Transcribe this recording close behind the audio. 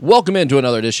Welcome into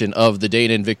another edition of the Dane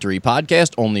and Victory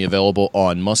podcast, only available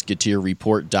on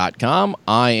musketeerreport.com.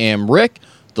 I am Rick.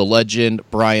 The legend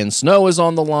Brian Snow is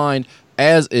on the line,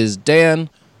 as is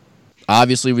Dan.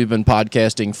 Obviously, we've been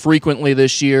podcasting frequently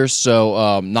this year,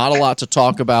 so not a lot to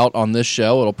talk about on this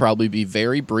show. It'll probably be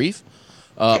very brief.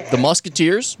 The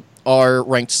Musketeers are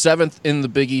ranked 7th in the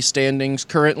Big East standings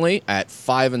currently at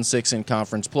 5-6 in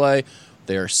conference play.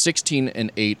 They are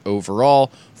 16-8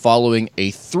 overall, following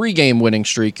a 3-game winning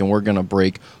streak, and we're going to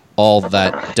break all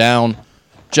that down.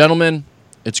 Gentlemen,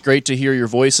 it's great to hear your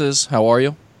voices. How are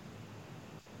you?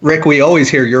 Rick, we always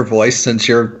hear your voice since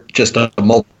you're just a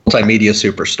multimedia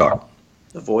superstar.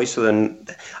 The voice of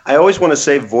the, I always want to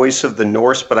say voice of the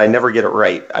Norse, but I never get it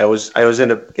right. I always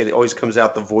end up, it always comes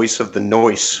out the voice of the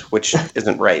Noise, which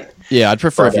isn't right. Yeah, I'd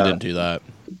prefer if you didn't do that.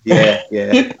 Yeah.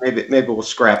 Maybe we'll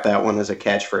scrap that one as a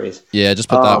catchphrkind. Yeah, just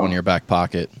put that one in your back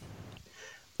pocket.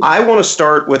 I want to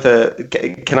start with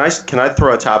can I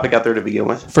throw a topic out there to begin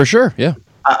with? For sure, yeah.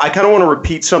 I kind of want to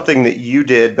repeat something that you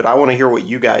did, but I want to hear what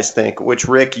you guys think, which,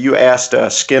 Rick, you asked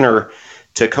Skinner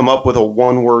to come up with a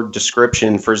one-word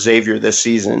description for Xavier this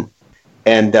season.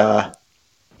 And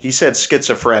he said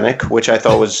schizophrenic, which I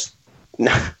thought was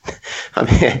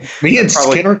Me and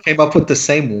Skinner came up with the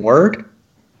same word?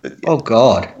 Oh,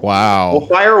 God. Wow. Well,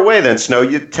 fire away then, Snow.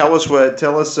 You tell us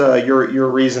your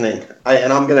reasoning.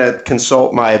 And I'm going to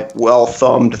consult my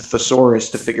well-thumbed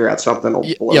thesaurus to figure out something.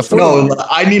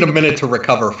 I need a minute to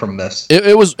recover from this.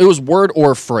 It was word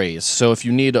or phrase. So if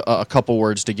you need a couple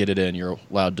words to get it in, you're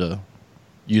allowed to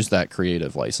use that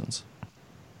creative license.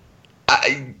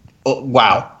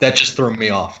 Wow, that just threw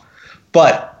me off.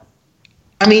 But,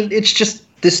 I mean, it's just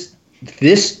this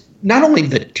not only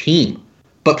the team,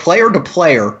 but player to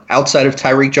player, outside of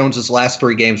Tyreek Jones's last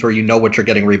 3 games where you know what you're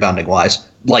getting rebounding-wise,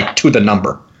 like to the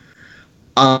number.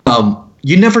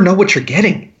 You never know what you're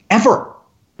getting, ever.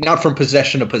 Not from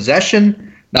possession to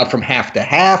possession, not from half to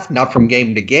half, not from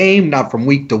game to game, not from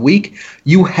week to week.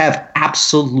 You have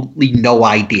absolutely no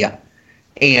idea.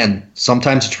 And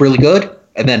sometimes it's really good,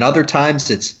 and then other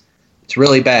times it's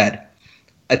really bad.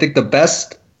 I think the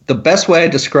best way I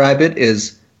describe it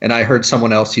is, and I heard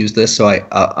someone else use this, so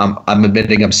I'm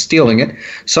admitting I'm stealing it.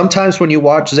 Sometimes when you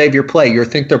watch Xavier play, you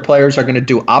think their players are going to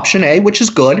do option A, which is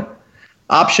good,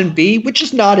 option B, which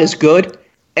is not as good,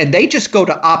 and they just go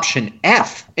to option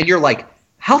F, and you're like,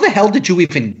 how the hell did you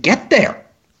even get there?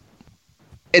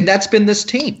 And that's been this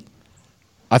team.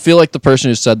 I feel like the person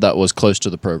who said that was close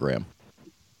to the program.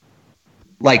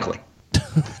 Likely.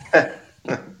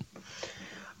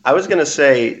 I was going to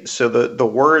say, so the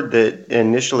word that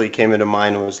initially came into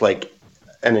mind was like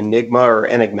an enigma or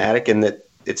enigmatic, in that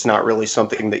it's not really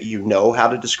something that you know how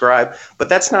to describe, but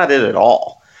that's not it at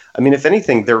all. I mean, if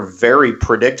anything, they're very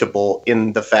predictable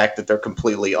in the fact that they're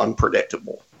completely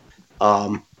unpredictable.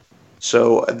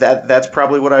 So that's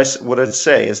probably what I'd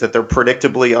say, is that they're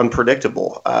predictably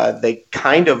unpredictable. They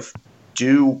kind of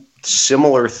do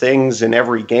similar things in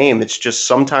every game. It's just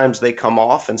sometimes they come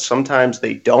off and sometimes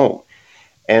they don't.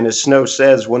 And as Snow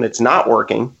says, when it's not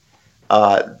working,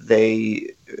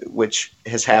 which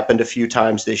has happened a few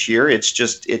times this year, it's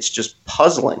just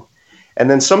puzzling. And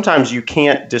then sometimes you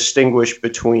can't distinguish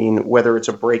between whether it's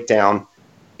a breakdown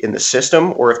in the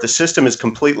system or if the system is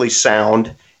completely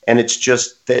sound and it's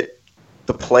just that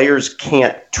the players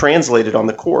can't translate it on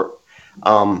the court.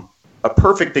 A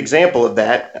perfect example of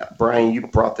that, Brian, you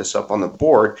brought this up on the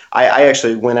board. I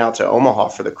actually went out to Omaha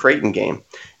for the Creighton game.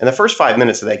 And the first 5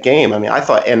 minutes of that game, I mean, I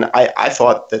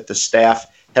thought that the staff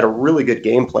had a really good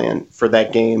game plan for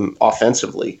that game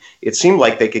offensively. It seemed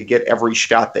like they could get every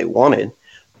shot they wanted,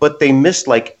 but they missed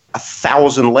like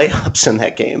 1,000 layups in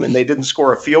that game, and they didn't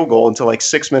score a field goal until like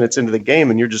 6 minutes into the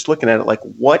game, and you're just looking at it like,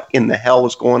 what in the hell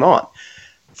is going on?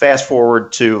 Fast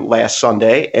forward to last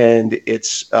Sunday, and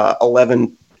it's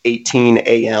 11:18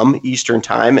 a.m. Eastern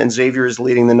time, and Xavier is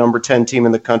leading the number 10 team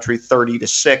in the country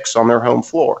 30-6 on their home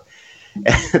floor. And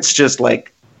it's just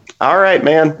like, all right,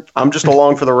 man, I'm just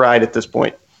along for the ride at this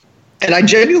point. And I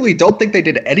genuinely don't think they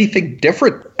did anything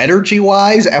different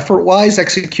energy-wise, effort-wise,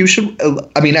 execution.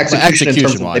 I mean, execution in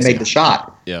terms of they made the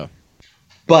shot. Yeah.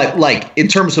 But, like, in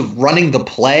terms of running the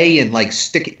play and, like,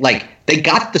 sticking, like, they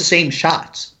got the same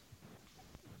shots.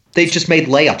 They just made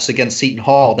layups against Seton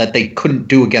Hall that they couldn't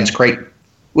do against Creighton,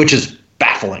 which is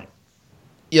baffling.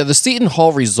 Yeah, the Seton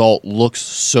Hall result looks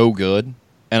so good,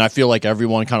 and I feel like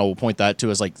everyone kind of will point that to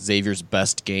as like Xavier's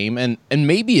best game, and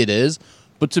maybe it is,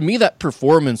 but to me that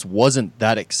performance wasn't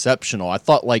that exceptional. I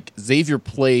thought like Xavier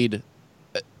played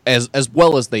as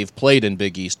well as they've played in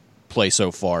Big East play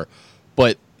so far,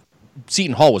 but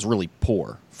Seton Hall was really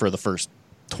poor for the first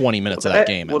 20 minutes of that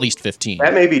game, at least 15.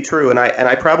 That may be true, and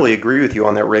I probably agree with you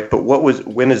on that, Rick. But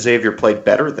when has Xavier played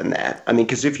better than that? I mean,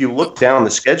 because if you look down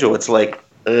the schedule, it's like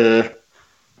you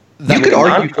could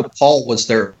argue DePaul was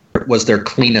their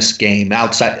cleanest game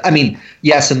outside. I mean,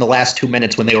 yes, in the last 2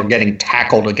 minutes when they were getting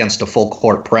tackled against a full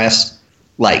court press,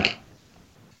 like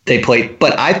they played.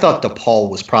 But I thought DePaul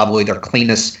was probably their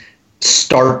cleanest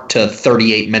start to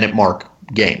 38-minute mark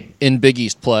game in Big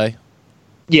East play.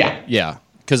 Yeah.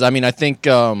 Because, I mean, I think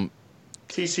TCU,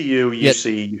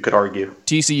 UC, you could argue.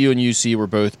 TCU and UC were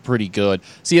both pretty good.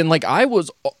 See, and like I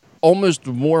was almost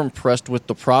more impressed with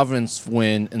the Providence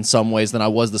win in some ways than I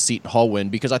was the Seton Hall win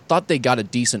because I thought they got a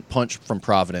decent punch from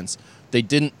Providence. They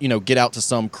didn't, get out to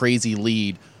some crazy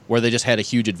lead where they just had a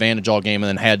huge advantage all game and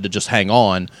then had to just hang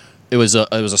on. It was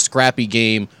a scrappy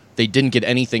game. They didn't get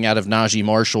anything out of Najee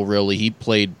Marshall, really. He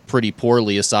played pretty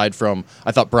poorly aside from,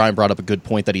 I thought Brian brought up a good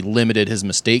point that he limited his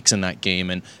mistakes in that game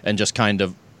and just kind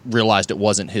of realized it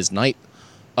wasn't his night.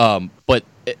 But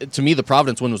to me, the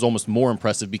Providence win was almost more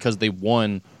impressive because they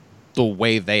won the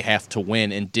way they have to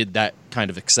win and did that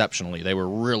kind of exceptionally. They were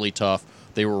really tough.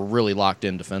 They were really locked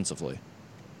in defensively.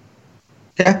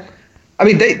 Yeah. I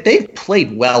mean, they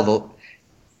played well, though.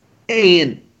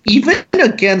 And even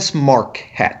against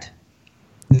Marquette,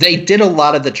 they did a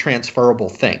lot of the transferable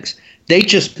things. They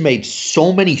just made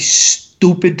so many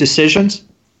stupid decisions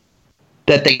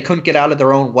that they couldn't get out of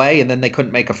their own way, and then they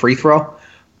couldn't make a free throw.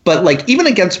 But, like, even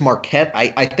against Marquette,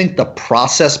 I think the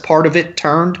process part of it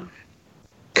turned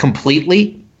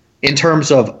completely in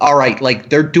terms of, all right, like,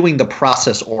 they're doing the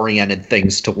process-oriented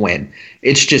things to win.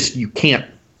 It's just you can't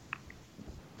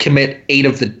commit 8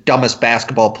 of the dumbest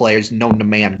basketball players known to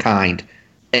mankind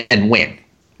and win.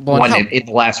 In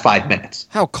the last 5 minutes.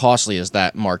 How costly is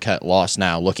that Marquette loss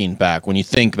now, looking back, when you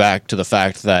think back to the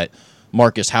fact that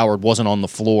Marcus Howard wasn't on the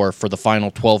floor for the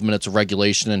final 12 minutes of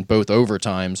regulation in both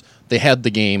overtimes? They had the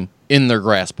game in their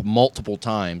grasp multiple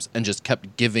times and just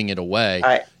kept giving it away.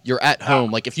 You're at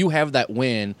home. Like, if you have that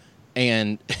win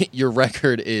and your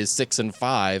record is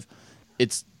 6-5,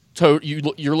 it's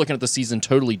you're looking at the season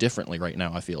totally differently right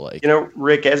now, I feel like.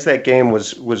 Rick, as that game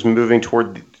was moving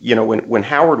toward, when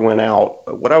Howard went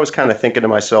out, what I was kind of thinking to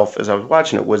myself as I was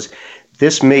watching it was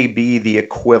this may be the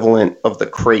equivalent of the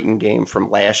Creighton game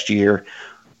from last year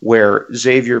where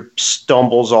Xavier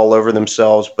stumbles all over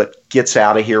themselves but gets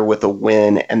out of here with a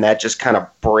win, and that just kind of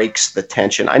breaks the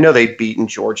tension. I know they'd beaten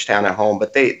Georgetown at home,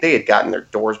 but they had gotten their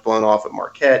doors blown off at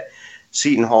Marquette.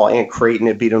 Seton Hall and Creighton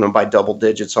had beaten them by double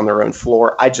digits on their own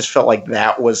floor. I just felt like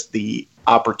that was the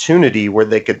opportunity where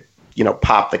they could,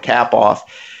 pop the cap off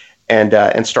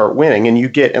and start winning.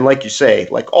 And like you say,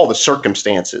 like all the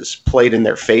circumstances played in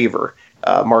their favor.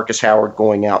 Marcus Howard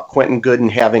going out, Quentin Gooden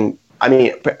having,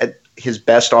 his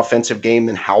best offensive game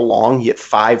in how long? He hit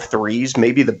 5 threes,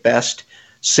 maybe the best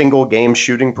single game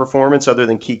shooting performance other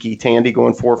than Kiki Tandy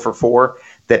going 4 for 4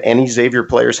 that any Xavier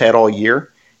players had all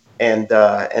year. And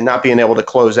not being able to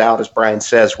close out, as Brian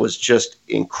says, was just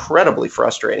incredibly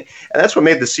frustrating. And that's what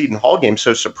made the Seton Hall game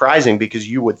so surprising, because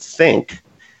you would think,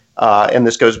 and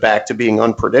this goes back to being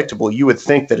unpredictable, you would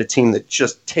think that a team that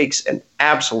just takes an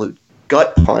absolute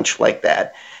gut punch like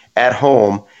that at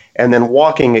home and then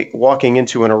walking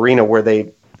into an arena where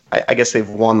I guess they've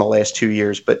won the last 2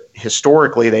 years, but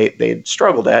historically they'd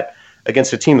struggled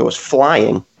against a team that was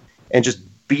flying and just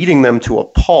beating them to a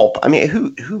pulp. I mean,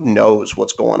 who knows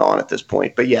what's going on at this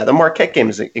point? But yeah, the Marquette game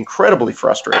is incredibly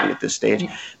frustrating at this stage,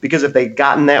 because if they'd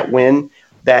gotten that win,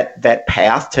 that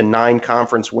path to 9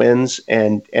 conference wins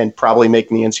and probably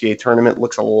making the NCAA tournament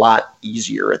looks a lot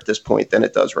easier at this point than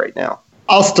it does right now.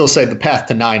 I'll still say the path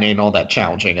to 9 ain't all that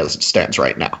challenging as it stands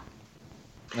right now.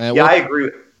 I agree.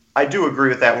 I do agree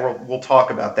with that. And we'll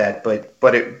talk about that.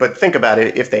 But think about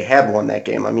it. If they had won that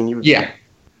game, I mean, you would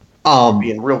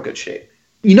be in real good shape.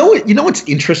 You know what's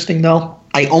interesting, though?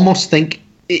 I almost think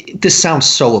this sounds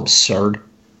so absurd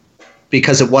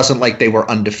because it wasn't like they were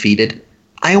undefeated.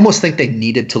 I almost think they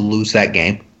needed to lose that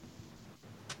game.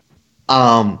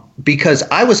 Because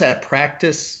I was at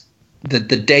practice the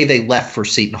day they left for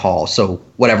Seton Hall. So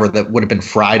whatever, that would have been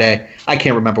Friday. I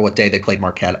can't remember what day they played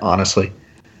Marquette, honestly.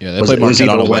 Yeah, they played Marquette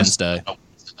on a Wednesday.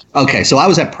 Okay, so I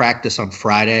was at practice on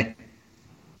Friday.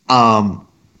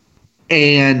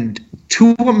 And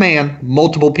to a man,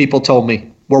 multiple people told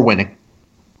me, we're winning.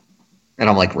 And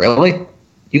I'm like, really?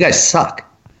 You guys suck.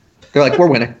 They're like, we're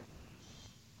winning.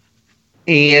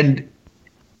 And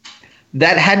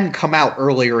that hadn't come out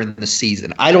earlier in the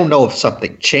season. I don't know if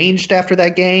something changed after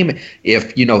that game,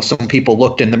 if, some people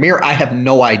looked in the mirror. I have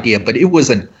no idea, but it was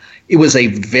a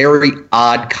very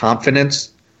odd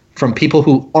confidence from people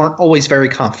who aren't always very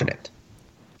confident.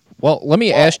 Well, let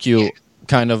me ask you,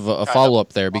 kind of a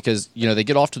follow-up there because, they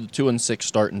get off to the 2-6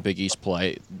 start in Big East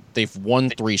play. They've won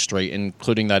 3 straight,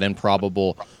 including that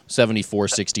improbable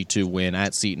 74-62 win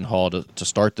at Seton Hall to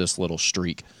start this little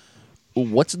streak.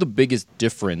 What's the biggest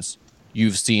difference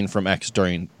you've seen from X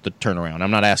during the turnaround?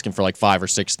 I'm not asking for like 5 or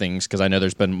 6 things because I know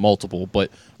there's been multiple, but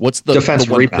what's the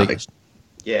defensive rebounding? Biggest?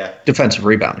 Yeah. Defensive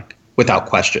rebounding, without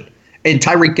question. And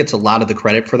Tyreek gets a lot of the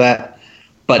credit for that,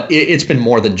 but it's been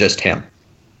more than just him.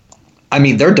 I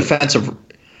mean, their defensive,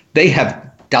 they have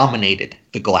dominated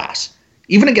the glass.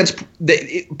 Even against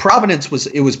Providence,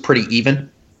 it was pretty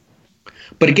even.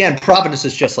 But again, Providence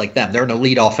is just like them. They're an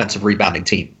elite offensive rebounding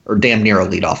team, or damn near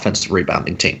elite offensive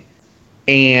rebounding team.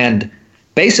 And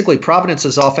basically,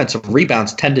 Providence's offensive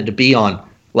rebounds tended to be on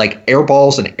like air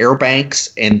balls and air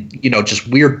banks and, just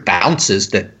weird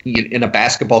bounces that in a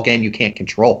basketball game you can't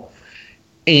control.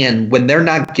 And when they're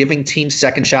not giving teams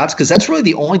second shots, because that's really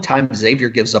the only time Xavier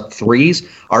gives up threes,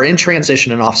 are in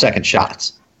transition and off second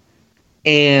shots.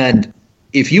 And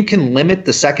if you can limit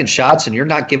the second shots and you're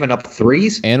not giving up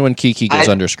threes. And when Kiki goes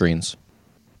under screens.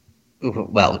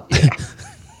 Well, yeah.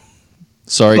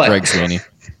 Sorry, Greg Sweeney.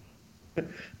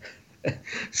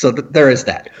 So there is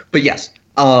that. But yes.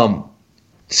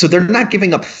 So they're not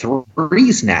giving up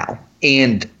threes now.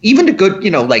 And even to good,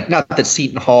 not that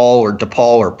Seton Hall or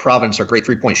DePaul or Providence are great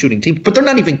three-point shooting teams, but they're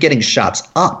not even getting shots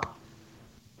up.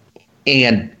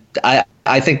 And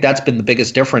I think that's been the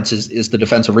biggest difference is the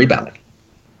defensive rebounding.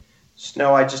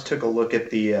 Snow, I just took a look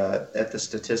at the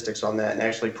statistics on that, and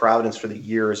actually Providence for the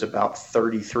year is about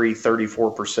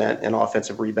 34% in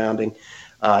offensive rebounding,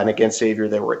 and against Xavier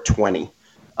they were at 20.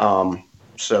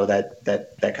 So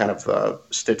that kind of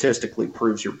statistically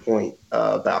proves your point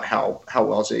about how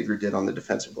well Xavier did on the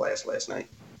defensive glass last night.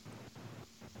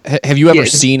 Have you ever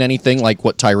seen anything like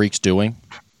what Tyreek's doing?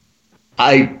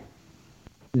 I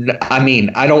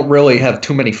mean, I don't really have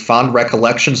too many fond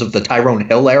recollections of the Tyrone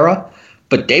Hill era,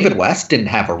 but David West didn't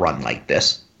have a run like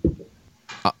this.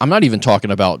 I'm not even talking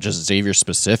about just Xavier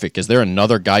specific. Is there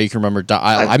another guy you can remember?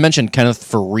 I mentioned Kenneth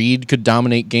Fareed could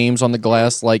dominate games on the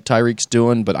glass like Tyreek's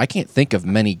doing, but I can't think of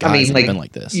many guys that have been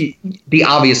like this. The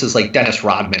obvious is like Dennis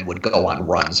Rodman would go on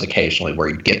runs occasionally where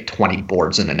he'd get 20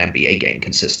 boards in an NBA game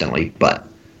consistently. But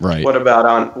right. What about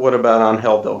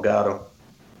Angel Delgado?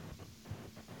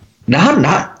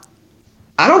 Not.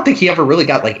 I don't think he ever really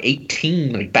got like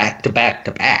 18 like back to back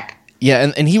to back.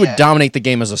 Yeah, and he would dominate the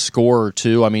game as a scorer,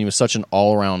 too. I mean, he was such an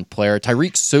all-around player.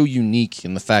 Tyreek's so unique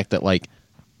in the fact that, like,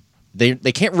 they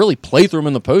can't really play through him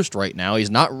in the post right now. He's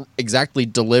not exactly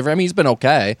delivering. I mean, he's been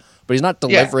okay, but he's not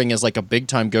delivering as, like, a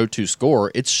big-time go-to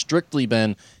scorer. It's strictly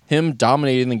been him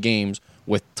dominating the games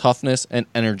with toughness and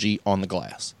energy on the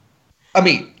glass. I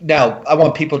mean, now, I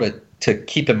want people to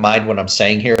keep in mind what I'm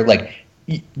saying here. Like,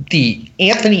 the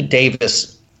Anthony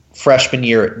Davis freshman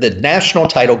year, the national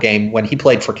title game when he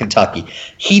played for Kentucky,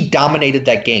 he dominated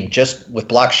that game just with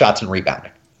block shots and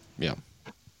rebounding. Yeah.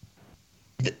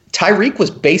 Tyreek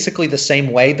was basically the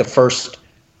same way the first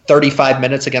 35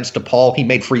 minutes against DePaul. He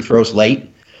made free throws late.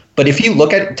 But if you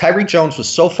look at it, Tyreek Jones was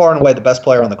so far and away the best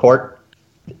player on the court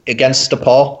against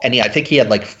DePaul, and I think he had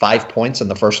like 5 points in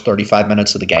the first 35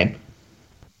 minutes of the game.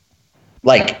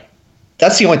 Like,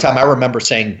 that's the only time I remember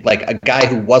saying like a guy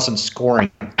who wasn't scoring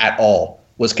at all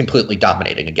was completely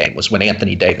dominating a game was when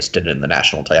Anthony Davis did it in the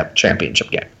national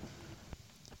championship game.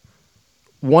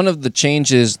 One of the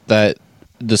changes that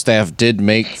the staff did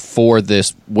make for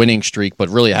this winning streak, but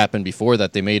really happened before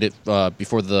that, they made it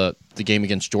before the game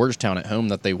against Georgetown at home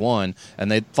that they won,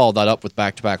 and they followed that up with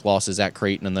back-to-back losses at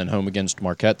Creighton and then home against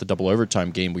Marquette, the double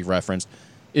overtime game we referenced,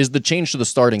 is the change to the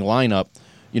starting lineup.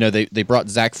 They brought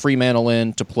Zach Freemantle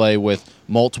in to play with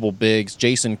multiple bigs,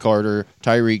 Jason Carter,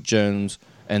 Tyreek Jones,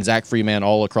 and Zach Freeman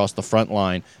all across the front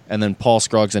line, and then Paul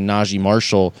Scruggs and Najee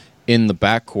Marshall in the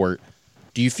backcourt.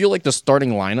 Do you feel like the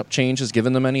starting lineup change has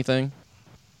given them anything?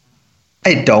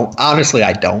 I don't. Honestly,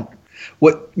 I don't.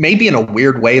 What maybe in a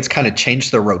weird way, it's kind of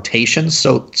changed their rotations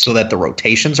so that the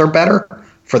rotations are better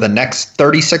for the next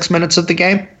 36 minutes of the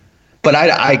game. But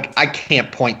I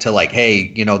can't point to like,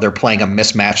 hey, they're playing a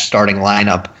mismatched starting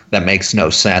lineup that makes no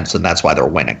sense, and that's why they're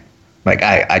winning. Like,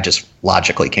 I just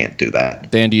logically can't do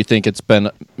that. Dan, do you think it's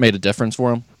made a difference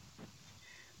for them?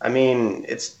 I mean,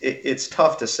 it's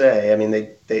tough to say. I mean,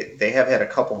 they have had a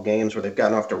couple games where they've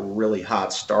gotten off to really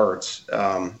hot starts.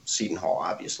 Seton Hall,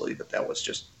 obviously, but that was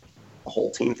just a whole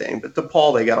team thing. But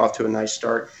DePaul, they got off to a nice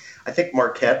start. I think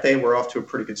Marquette, they were off to a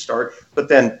pretty good start. But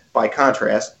then, by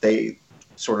contrast, they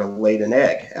sort of laid an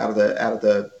egg out of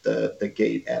the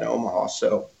gate at Omaha.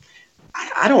 So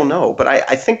I don't know, but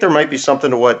I think there might be something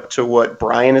to what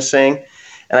Brian is saying.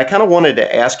 And I kind of wanted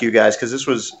to ask you guys,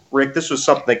 because Rick, this was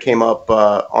something that came up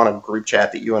on a group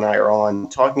chat that you and I are on,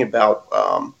 talking about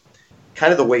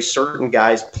kind of the way certain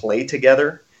guys play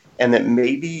together, and that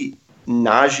maybe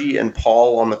Najee and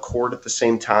Paul on the court at the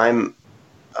same time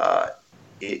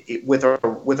with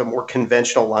a more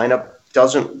conventional lineup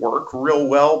doesn't work real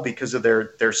well because of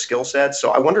their skill sets.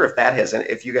 So I wonder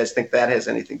if you guys think that has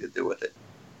anything to do with it.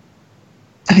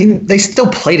 I mean, they still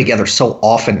play together so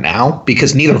often now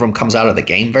because neither of them comes out of the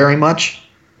game very much.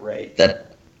 Right.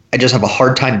 That I just have a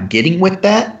hard time getting with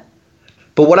that.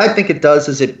 But what I think it does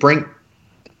is it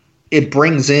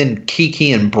brings in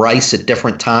Kiki and Bryce at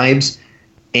different times,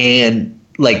 and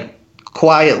like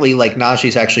quietly, like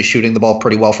Najee's actually shooting the ball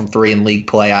pretty well from three in league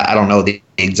play. I don't know the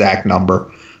exact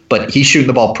number, but he's shooting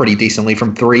the ball pretty decently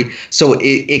from three. So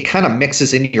it kind of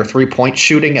mixes in your 3-point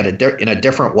shooting in a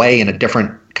different way, in a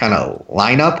different kind of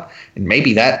lineup, and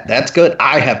maybe that's good.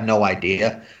 I have no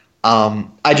idea.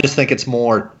 I just think it's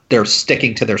more they're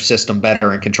sticking to their system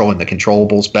better and controlling the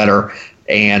controllables better,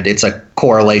 and it's a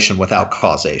correlation without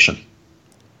causation.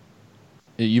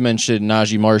 You mentioned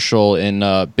Najee Marshall in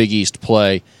Big East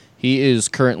play. He is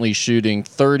currently shooting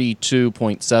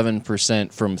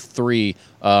 32.7% from three,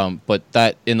 but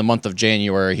that in the month of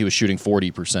January he was shooting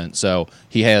 40%. So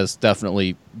he has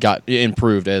definitely got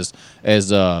improved as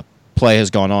play has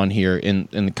gone on here in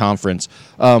the conference.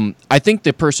 I think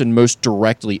the person most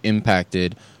directly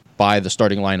impacted by the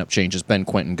starting lineup change has been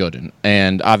Quentin Gooden.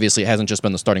 And obviously it hasn't just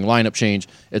been the starting lineup change,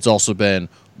 it's also been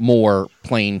more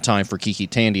playing time for Kiki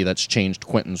Tandy that's changed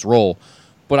Quentin's role.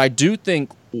 But I do think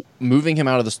moving him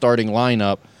out of the starting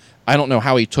lineup, I don't know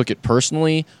how he took it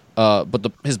personally,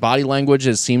 but his body language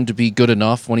has seemed to be good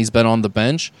enough when he's been on the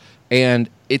bench. And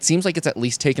it seems like it's at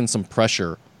least taken some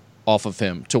pressure off of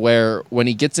him to where when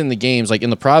he gets in the games, like in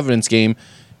the Providence game,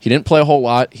 he didn't play a whole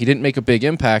lot. He didn't make a big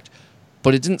impact,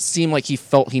 but it didn't seem like he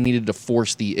felt he needed to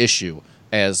force the issue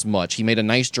as much. He made a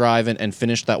nice drive and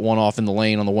finished that one off in the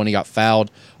lane on the one he got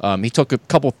fouled. He took a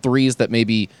couple threes that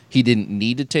maybe he didn't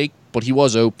need to take, but he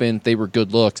was open. They were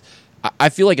good looks. I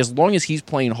feel like as long as he's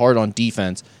playing hard on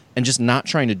defense and just not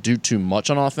trying to do too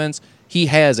much on offense, he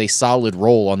has a solid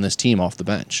role on this team off the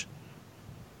bench.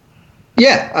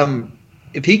 Yeah,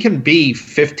 if he can be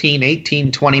 15,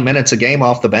 18, 20 minutes a game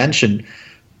off the bench and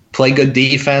play good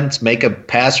defense, make a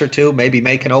pass or two, maybe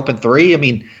make an open three, I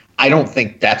mean, I don't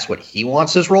think that's what he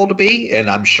wants his role to be, and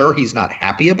I'm sure he's not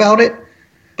happy about it.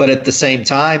 But at the same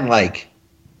time, like,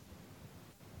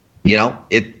 you know,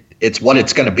 it's what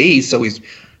it's going to be. So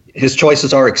his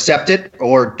choices are accept it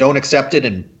or don't accept it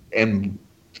and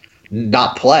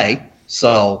not play.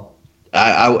 So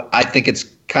I think it's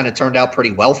kind of turned out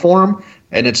pretty well for him,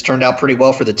 and it's turned out pretty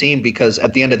well for the team because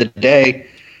at the end of the day,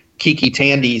 Kiki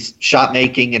Tandy's shot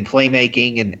making and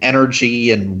playmaking and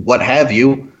energy and what have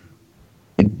you,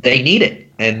 they need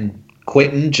it. And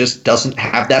Quentin just doesn't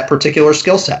have that particular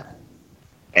skill set.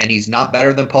 And he's not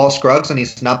better than Paul Scruggs, and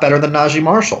he's not better than Najee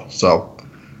Marshall. So,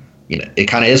 you know, it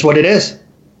kind of is what it is.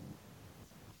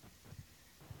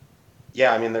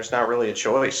 Yeah, I mean, there's not really a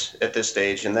choice at this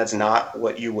stage, and that's not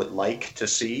what you would like to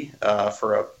see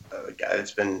for a guy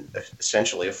that's been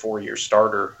essentially a 4-year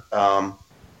starter.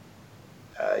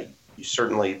 You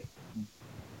certainly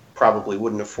probably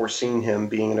wouldn't have foreseen him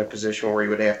being in a position where he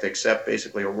would have to accept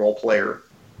basically a role player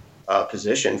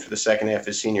position for the second half of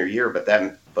his senior year.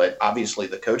 But obviously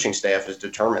the coaching staff is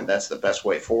determined that's the best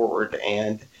way forward.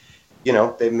 And, you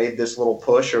know, they've made this little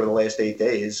push over the last 8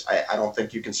 days. I don't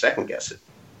think you can second guess it.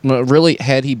 Really,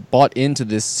 had he bought into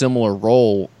this similar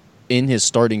role in his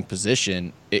starting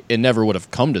position, it never would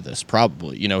have come to this,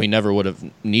 probably. You know, he never would have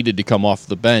needed to come off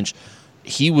the bench.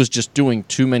 He was just doing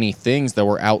too many things that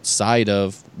were outside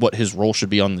of what his role should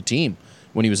be on the team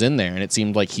when he was in there, and it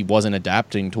seemed like he wasn't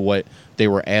adapting to what they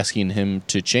were asking him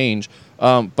to change.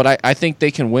 But I think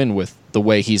they can win with the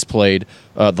way he's played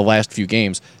the last few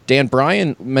games. Dan,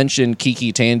 Brian mentioned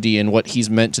Kiki Tandy and what he's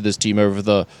meant to this team over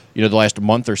the last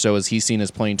month or so as he's seen his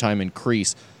playing time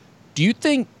increase. Do you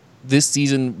think this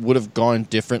season would have gone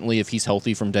differently if he's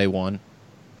healthy from day one?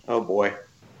 Oh, boy.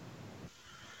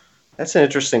 That's an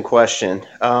interesting question.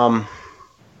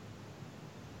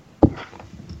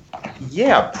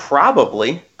 Yeah,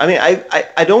 probably. I mean,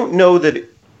 I don't know that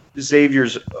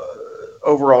Xavier's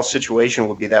overall situation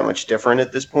would be that much different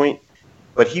at this point,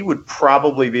 but he would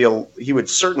certainly be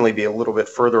a little bit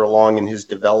further along in his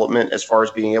development as far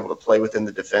as being able to play within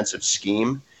the defensive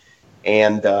scheme,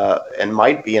 and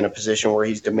might be in a position where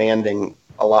he's demanding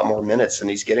a lot more minutes than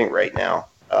he's getting right now.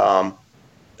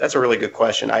 That's a really good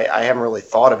question. I haven't really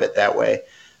thought of it that way,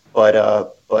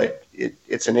 but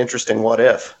it's an interesting what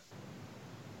if.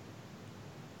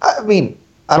 I mean,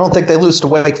 I don't think they lose to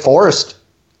Wake Forest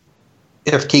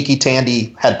if Kiki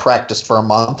Tandy had practiced for a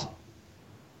month.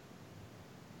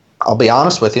 I'll be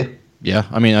honest with you. Yeah,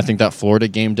 I mean, I think that Florida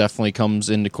game definitely comes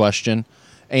into question.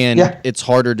 And it's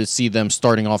harder to see them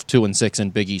starting off 2-6 in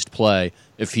Big East play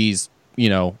if he's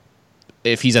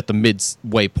at the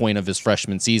midway point of his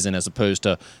freshman season as opposed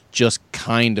to just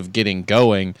kind of getting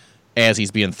going as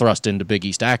he's being thrust into Big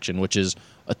East action, which is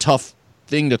a tough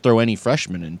thing to throw any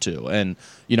freshman into. And,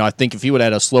 I think if he would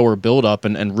have had a slower build-up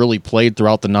and really played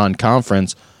throughout the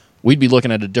non-conference, we'd be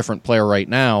looking at a different player right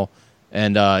now.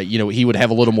 And, he would have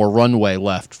a little more runway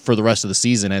left for the rest of the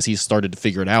season as he started to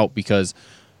figure it out, because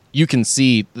you can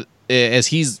see as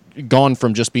he's gone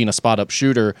from just being a spot-up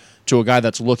shooter to a guy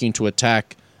that's looking to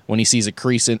attack when he sees a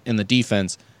crease in the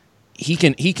defense. He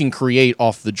can create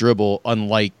off the dribble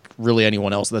unlike really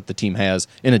anyone else that the team has,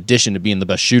 in addition to being the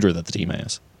best shooter that the team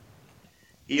has.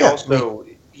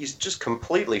 He's just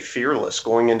completely fearless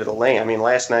going into the lane. I mean,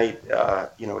 last night,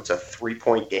 it's a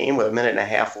 3-point game with a minute and a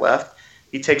half left.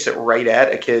 He takes it right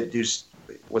at a kid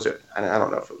I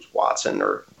don't know if it was Watson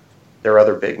or their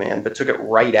other big man, but took it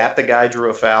right at the guy,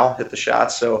 drew a foul, hit the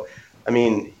shot. So, I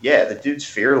mean, yeah, the dude's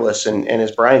fearless. And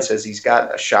as Brian says, he's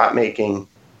got a shot-making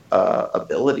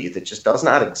ability that just does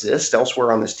not exist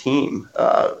elsewhere on this team.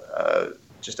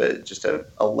 Just a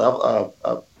level,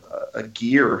 a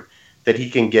gear that he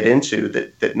can get into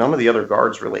that none of the other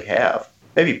guards really have.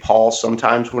 Maybe Paul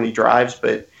sometimes when he drives,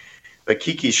 but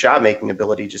Kiki's shot-making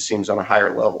ability just seems on a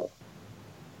higher level.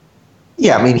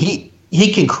 Yeah, I mean,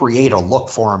 he can create a look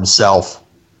for himself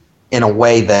in a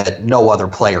way that no other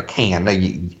player can.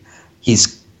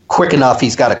 He's quick enough.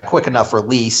 He's got a quick enough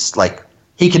release. Like,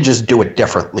 he can just do it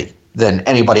differently than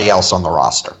anybody else on the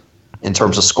roster in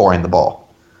terms of scoring the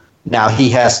ball. Now, he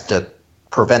has to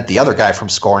prevent the other guy from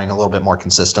scoring a little bit more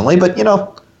consistently, but,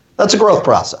 that's a growth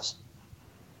process.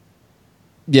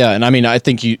 Yeah, and I mean, I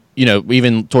think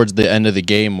even towards the end of the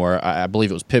game where I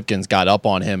believe it was Pipkins got up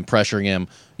on him, pressuring him,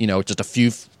 just a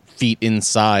few feet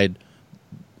inside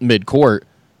midcourt,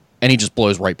 and he just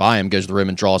blows right by him, goes to the rim,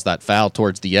 and draws that foul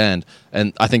towards the end.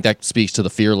 And I think that speaks to the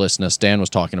fearlessness Dan was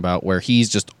talking about, where he's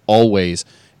just always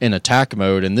in attack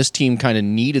mode, and this team kind of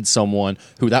needed someone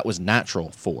who that was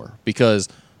natural for, because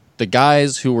the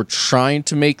guys who were trying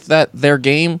to make that their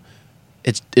game,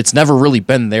 it's never really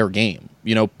been their game.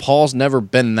 Paul's never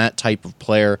been that type of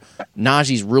player.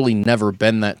 Najee's really never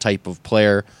been that type of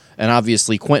player. And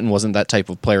obviously Quentin wasn't that type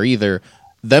of player either.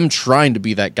 Them trying to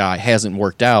be that guy hasn't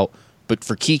worked out. But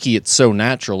for Kiki, it's so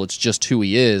natural. It's just who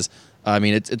he is. I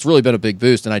mean, it's really been a big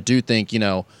boost. And I do think,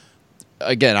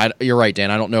 again, you're right, Dan.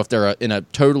 I don't know if they're in a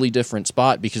totally different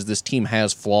spot because this team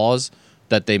has flaws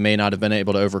that they may not have been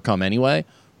able to overcome anyway.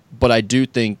 But I do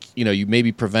think, you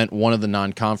maybe prevent one of the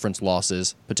non-conference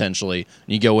losses, potentially,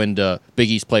 and you go into Big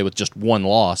East play with just one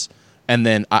loss, and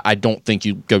then I don't think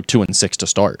you go 2-6 to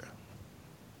start.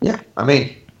 Yeah, I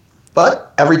mean,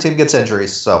 but every team gets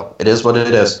injuries, so it is what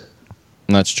it is.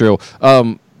 That's true.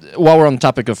 While we're on the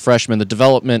topic of freshmen, the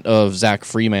development of Zach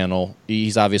Freemantle,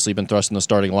 he's obviously been thrust in the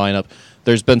starting lineup.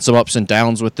 There's been some ups and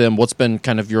downs with him. What's been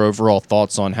kind of your overall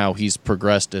thoughts on how he's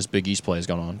progressed as Big East play has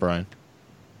gone on, Brian?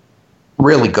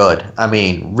 Really good. I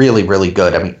mean, really, really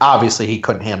good. I mean, obviously he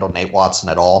couldn't handle Nate Watson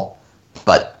at all,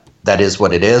 but that is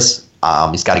what it is.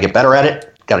 He's got to get better at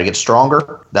it, got to get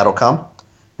stronger. That'll come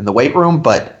in the weight room,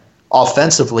 but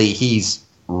offensively he's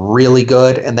really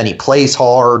good, and then he plays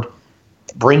hard,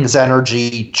 brings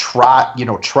energy,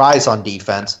 tries on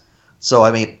defense. So, I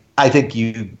mean, I think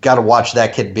you got to watch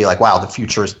that kid and be like, wow, the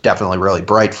future is definitely really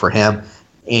bright for him.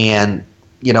 And,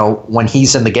 when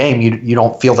he's in the game, you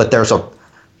don't feel that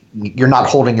you're not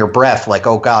holding your breath like,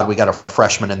 oh, God, we got a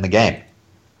freshman in the game.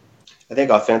 I think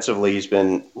offensively he's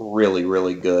been really,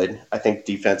 really good. I think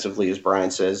defensively, as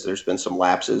Brian says, there's been some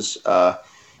lapses.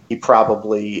 He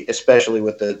probably, especially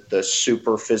with the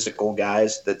super physical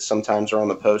guys that sometimes are on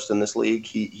the post in this league,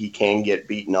 he can get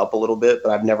beaten up a little bit,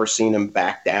 but I've never seen him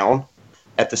back down.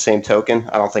 At the same token,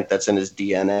 I don't think that's in his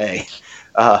DNA.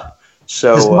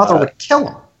 So his mother would kill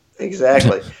him.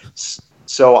 Exactly.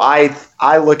 So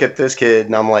I look at this kid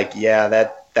and I'm like, yeah,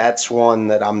 that's one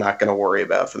that I'm not going to worry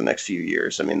about for the next few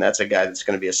years. I mean, that's a guy that's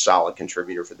going to be a solid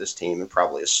contributor for this team and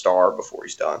probably a star before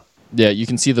he's done. Yeah, you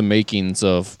can see the makings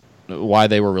of why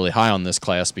they were really high on this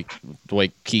class, the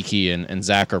way Kiki and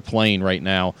Zach are playing right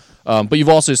now. But you've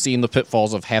also seen the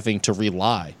pitfalls of having to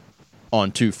rely on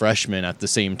two freshmen at the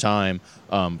same time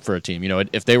for a team.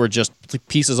 If they were just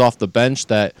pieces off the bench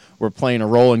that were playing a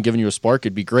role and giving you a spark,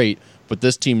 it'd be great. But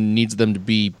this team needs them to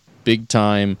be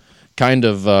big-time kind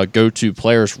of go-to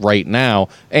players right now,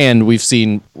 and we've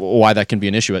seen why that can be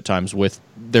an issue at times with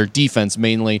their defense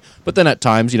mainly, but then at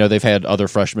times, they've had other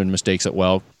freshman mistakes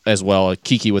as well.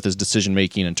 Kiki with his decision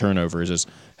making and turnovers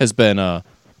has been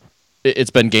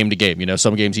it's been game to game.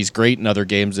 Some games he's great, and other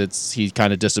games he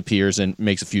kind of disappears and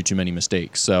makes a few too many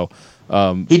mistakes. So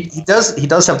he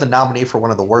does have the nominee for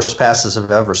one of the worst passes I've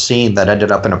ever seen that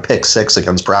ended up in a pick six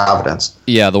against Providence.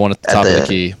 Yeah, the one at the top of the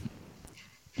key.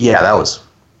 Yeah, that was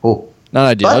cool. Not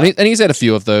ideal. And he's had a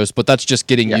few of those, but that's just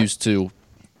getting used to,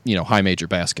 high major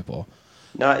basketball.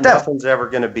 Nothing's ever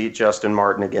going to beat Justin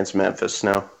Martin against Memphis.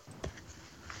 No.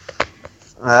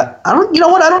 I don't. You know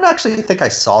what? I don't actually think I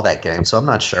saw that game, so I'm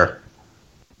not sure.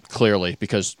 Clearly,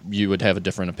 because you would have a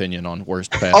different opinion on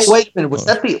worst pass. Oh wait a minute,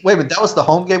 that was the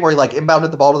home game where he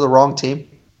inbounded the ball to the wrong team?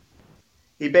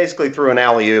 He basically threw an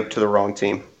alley-oop to the wrong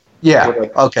team. Yeah.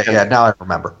 Okay. Yeah. Now I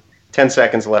remember. 10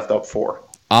 seconds left up 4.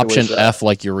 Option F,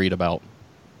 like you read about.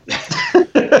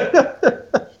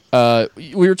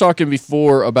 We were talking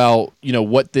before about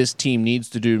what this team needs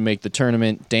to do to make the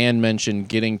tournament. Dan mentioned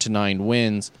getting to 9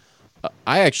 wins.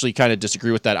 I actually kind of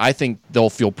disagree with that. I think they'll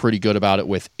feel pretty good about it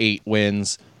with 8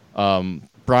 wins.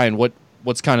 Brian,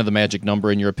 what's kind of the magic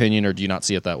number in your opinion, or do you not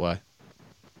see it that way?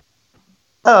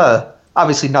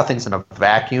 Obviously nothing's in a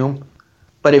vacuum,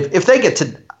 but if they get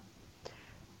to,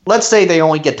 let's say they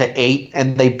only get to 8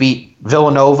 and they beat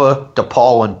Villanova,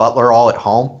 DePaul, and Butler all at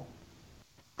home,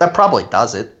 that probably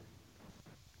does it.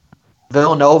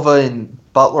 Villanova and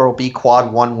Butler will be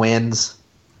quad 1 wins.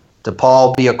 DePaul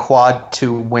will be a quad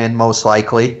 2 win most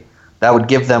likely. That would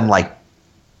give them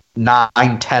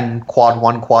 9, 10 quad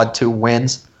 1, quad 2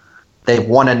 wins. They've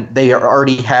won and they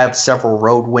already have several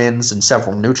road wins and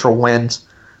several neutral wins.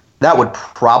 That would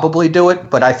probably do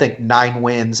it, but I think 9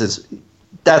 wins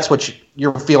that's what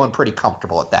you're feeling pretty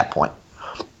comfortable at that point.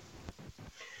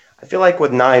 I feel like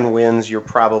with 9 wins, you're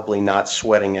probably not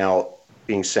sweating out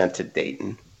being sent to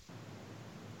Dayton.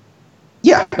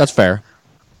 Yeah. That's fair.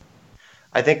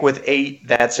 I think with 8,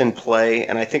 that's in play.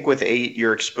 And I think with 8,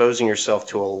 you're exposing yourself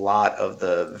to a lot of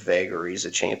the vagaries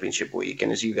of championship week.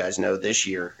 And as you guys know, this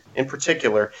year in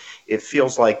particular, it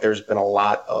feels like there's been a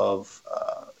lot of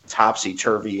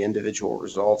topsy-turvy individual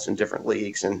results in different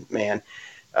leagues. And man,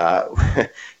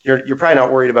 you're probably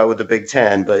not worried about with the Big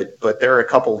Ten, but there are a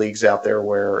couple leagues out there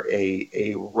where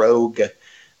a rogue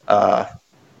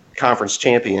conference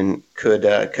champion could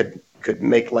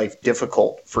make life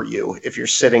difficult for you if you're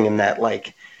sitting in that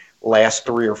last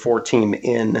 3 or 4 team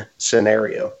in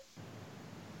scenario.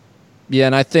 Yeah,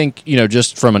 and I think,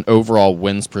 just from an overall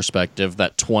wins perspective,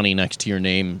 that 20 next to your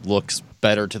name looks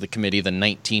better to the committee than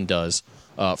 19 does.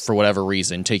 For whatever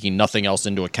reason, taking nothing else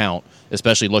into account,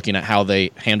 especially looking at how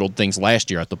they handled things last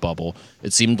year at the bubble.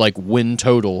 It seemed like win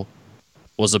total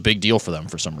was a big deal for them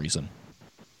for some reason.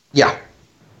 Yeah.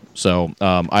 So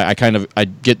I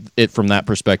get it from that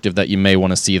perspective that you may want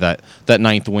to see that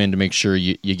 9th win to make sure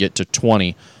you get to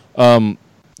 20.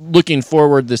 Looking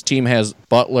forward, this team has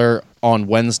Butler on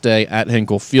Wednesday at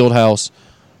Hinkle Fieldhouse.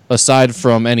 Aside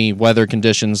from any weather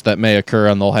conditions that may occur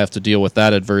and they'll have to deal with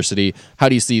that adversity, how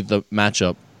do you see the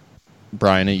matchup,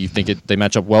 Brian? You think they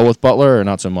match up well with Butler or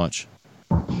not so much?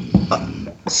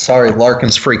 Sorry,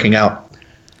 Larkin's freaking out.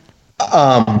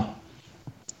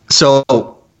 So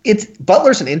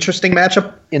Butler's an interesting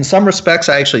matchup. In some respects,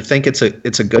 I actually think it's a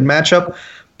good matchup.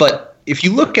 But if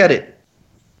you look at it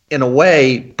in a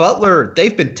way, Butler,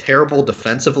 they've been terrible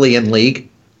defensively in league,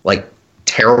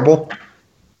 terrible.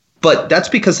 But that's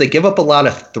because they give up a lot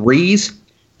of threes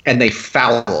and they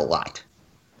foul a lot.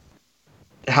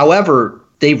 However,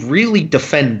 they really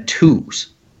defend 2s.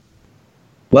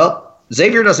 Well,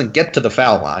 Xavier doesn't get to the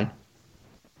foul line,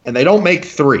 and they don't make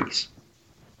 3s.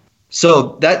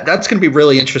 So that's going to be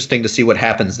really interesting to see what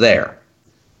happens there.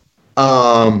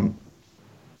 That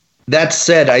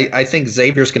said, I think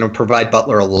Xavier's going to provide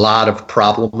Butler a lot of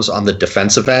problems on the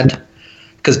defensive end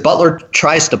because Butler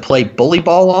tries to play bully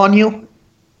ball on you.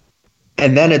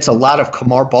 And then it's a lot of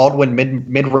Kamar Baldwin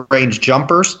mid-range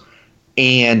jumpers.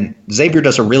 And Xavier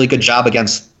does a really good job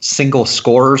against single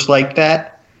scorers like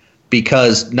that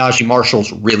because Najee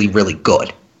Marshall's really, really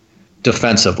good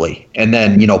defensively. And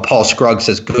then, Paul Scruggs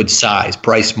has good size.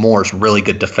 Bryce Moore's really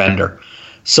good defender.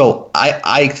 So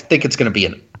I think it's going to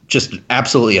be just an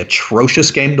absolutely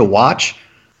atrocious game to watch.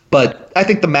 But I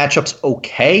think the matchup's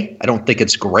okay. I don't think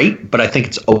it's great, but I think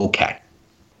it's okay.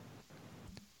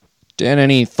 Dan,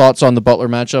 any thoughts on the Butler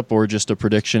matchup or just a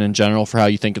prediction in general for how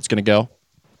you think it's going to go?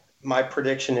 My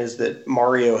prediction is that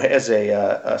Mario has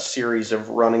a series of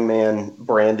Running Man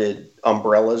branded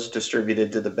umbrellas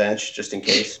distributed to the bench just in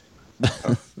case.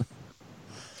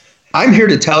 I'm here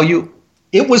to tell you,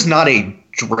 it was not a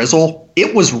drizzle.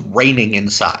 It was raining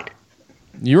inside.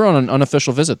 You were on an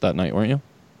unofficial visit that night, weren't you?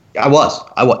 I was.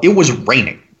 It was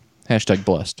raining. Hashtag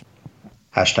blessed.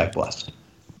 Hashtag blessed.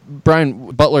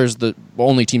 Brian, Butler's the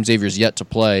only team Xavier's yet to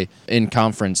play in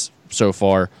conference so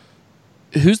far.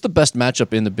 Who's the best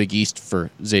matchup in the Big East for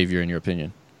Xavier, in your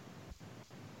opinion?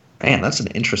 Man, that's an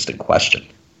interesting question.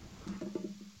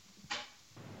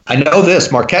 I know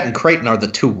this. Marquette and Creighton are the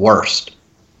two worst.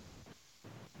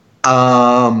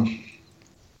 I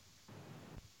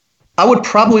would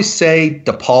probably say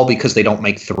DePaul because they don't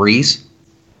make threes.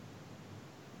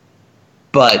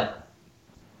 But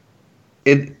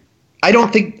I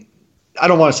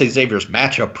don't want to say Xavier's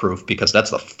matchup proof because that's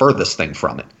the furthest thing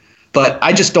from it. But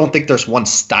I just don't think there's one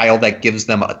style that gives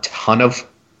them a ton of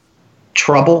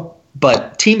trouble.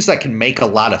 But teams that can make a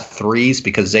lot of threes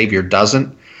because Xavier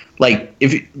doesn't,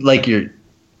 you're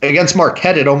against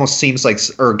Marquette, it almost seems like,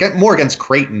 or more against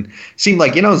Creighton, seemed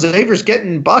like, Xavier's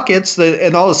getting buckets,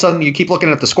 and all of a sudden you keep looking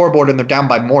at the scoreboard and they're down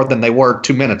by more than they were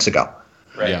 2 minutes ago.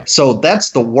 Right. Yeah. So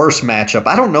that's the worst matchup.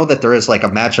 I don't know that there is like a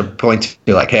matchup point to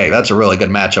be like, hey, that's a really good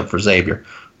matchup for Xavier.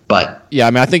 But yeah,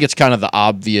 I think it's kind of the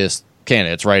obvious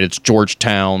candidates, right? It's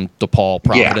Georgetown, DePaul,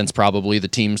 Providence, probably the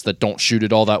teams that don't shoot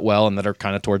it all that well and that are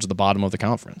kind of towards the bottom of the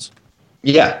conference.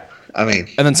 Yeah, and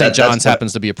then St. John's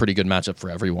happens to be a pretty good matchup for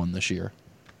everyone this year.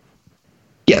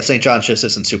 Yeah, St. John's just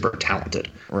isn't super talented.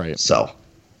 Right. So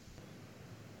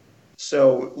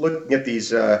looking at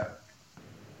these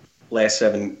last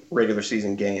 7 regular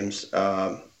season games,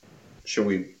 should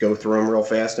we go through them real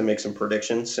fast and make some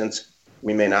predictions since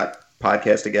we may not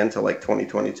podcast again till like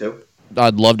 2022?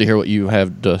 I'd love to hear what you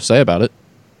have to say about it.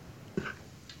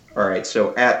 All right,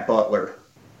 so at Butler.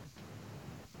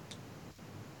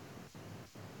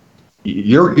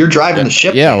 You're driving the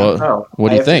ship. Yeah, well, what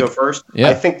do you think? I have to go first? Yeah.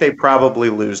 I think they probably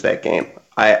lose that game.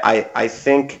 I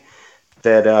think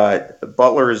that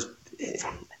Butler is,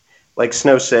 like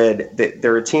Snow said,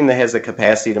 they're a team that has the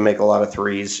capacity to make a lot of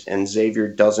threes, and Xavier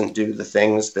doesn't do the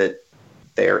things that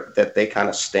they kind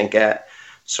of stink at.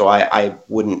 So I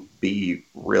wouldn't be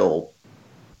real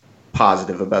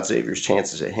positive about Xavier's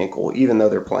chances at Hinkle, even though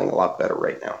they're playing a lot better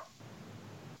right now.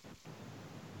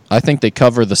 I think they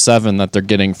cover the 7 that they're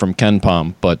getting from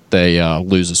KenPom, but they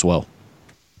lose as well.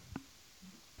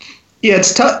 Yeah,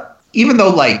 it's tough. Even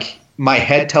though my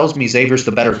head tells me Xavier's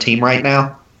the better team right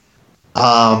now,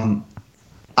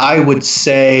 I would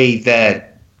say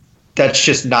that that's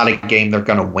just not a game they're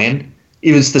going to win.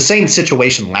 It was the same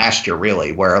situation last year,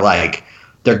 really, where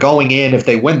they're going in. If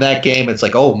they win that game, it's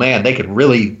like, oh man, they could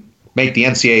really make the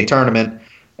NCAA tournament,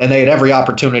 and they had every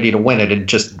opportunity to win it and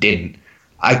just didn't.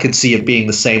 I could see it being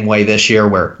the same way this year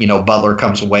where, Butler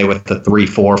comes away with the 3,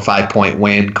 4, 5-point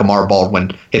win. Kamar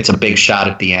Baldwin hits a big shot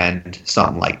at the end,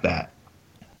 something like that.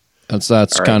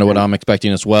 That's kind of what I'm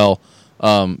expecting as well.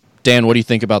 Dan, what do you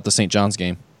think about the St. John's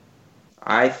game?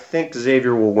 I think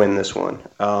Xavier will win this one.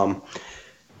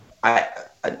 I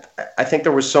think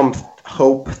there was some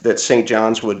hope that St.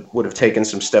 John's would have taken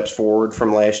some steps forward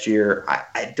from last year.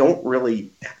 I don't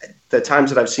really – the times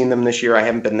that I've seen them this year, I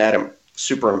haven't been that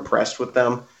super impressed with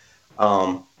them.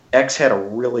 X had a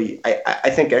really – I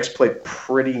think X played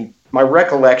pretty – my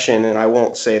recollection, and I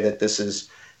won't say that this is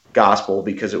gospel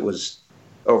because it was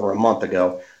over a month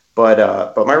ago,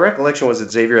 but my recollection was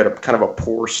that Xavier had a kind of a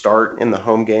poor start in the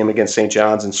home game against St.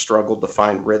 John's and struggled to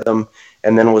find rhythm,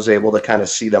 and then was able to kind of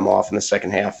see them off in the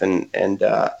second half. And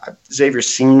Xavier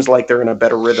seems like they're in a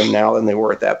better rhythm now than they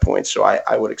were at that point, so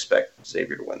I would expect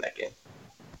Xavier to win that game.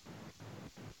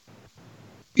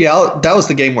 Yeah, that was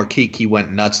the game where Kiki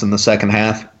went nuts in the second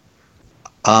half.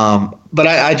 But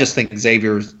I just think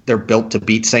they're built to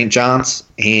beat St. John's,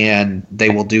 and they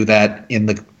will do that in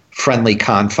the friendly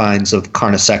confines of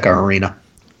Carnesecca Arena.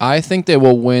 I think they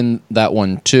will win that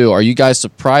one too. Are you guys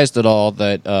surprised at all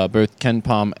that both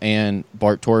KenPom and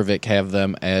Bart Torvik have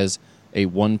them as a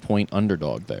 1-point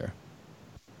underdog there?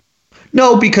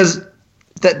 No, because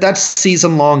that's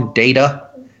season-long data,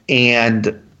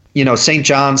 and St.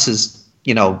 John's is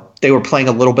they were playing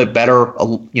a little bit better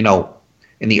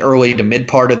in the early to mid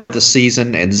part of the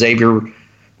season, and Xavier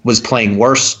was playing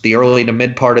worse the early to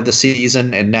mid part of the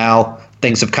season, and now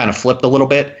things have kind of flipped a little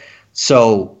bit.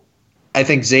 So I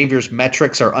think Xavier's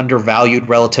metrics are undervalued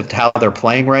relative to how they're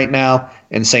playing right now,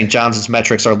 and St. John's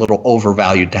metrics are a little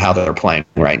overvalued to how they're playing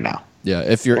right now. Yeah,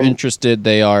 if you're interested,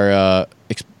 they are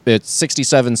it's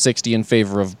 67-60 in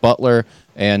favor of Butler,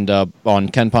 and on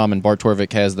KenPom and Bart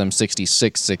Torvik has them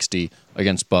 66-60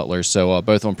 against Butler. So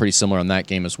both of them pretty similar on that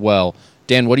game as well.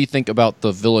 Dan, what do you think about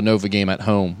the Villanova game at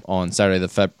home on Saturday, the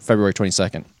February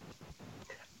 22nd?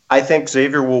 I think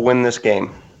Xavier will win this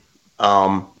game.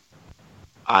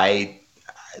 I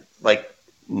like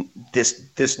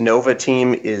this Nova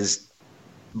team is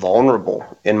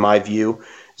vulnerable in my view.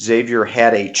 Xavier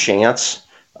had a chance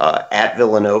at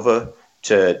Villanova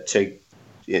to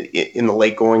in the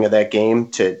late going of that game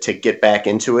to get back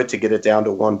into it, to get it down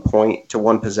to 1 point, to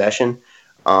one possession.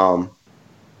 And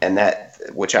that,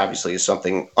 which obviously is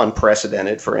something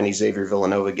unprecedented for any Xavier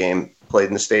Villanova game played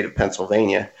in the state of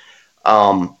Pennsylvania.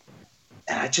 And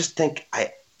I just think,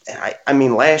 I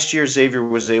mean, last year Xavier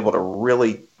was able to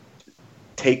really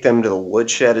take them to the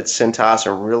woodshed at Cintas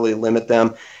and really limit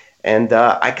them. And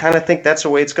I kind of think that's the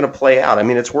way it's going to play out. I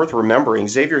mean, it's worth remembering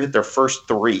Xavier hit their first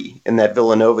 3 in that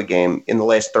Villanova game in the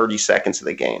last 30 seconds of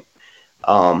the game,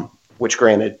 which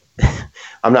granted,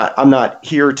 I'm not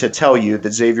here to tell you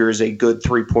that Xavier is a good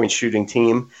 3-point shooting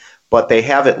team, but they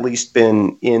have at least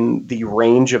been in the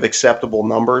range of acceptable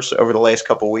numbers over the last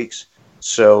couple of weeks.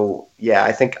 So yeah,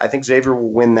 I think Xavier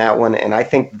will win that one, and I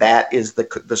think that is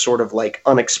the sort of like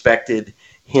unexpected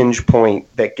hinge point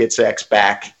that gets X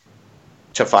back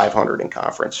to 500 in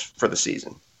conference for the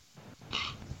season.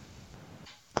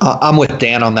 I'm with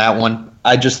Dan on that one.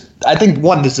 I think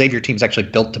the Xavier team's actually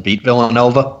built to beat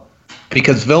Villanova,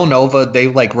 because Villanova, they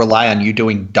like rely on you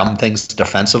doing dumb things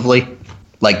defensively,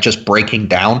 like just breaking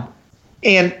down.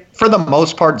 And for the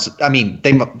most part, I mean,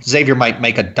 Xavier might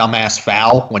make a dumbass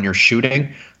foul when you're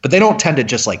shooting, but they don't tend to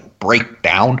just like break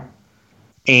down.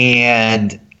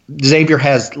 And Xavier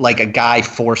has like a guy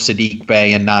for Sadiq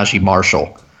Bey and Najee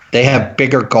Marshall. They have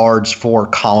bigger guards for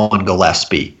Colin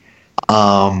Gillespie.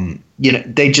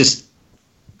 They're just,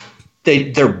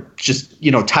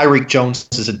 Tyreek Jones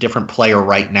is a different player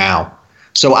right now.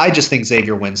 So I just think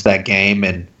Xavier wins that game,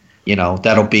 and,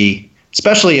 that'll be,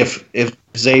 especially if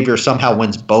Xavier somehow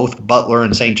wins both Butler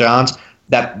and St. John's,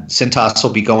 that Cintas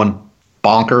will be going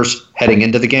bonkers heading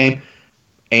into the game.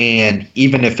 And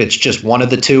even if it's just one of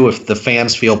the two, if the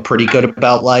fans feel pretty good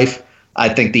about life, I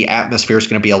think the atmosphere is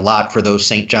going to be a lot for those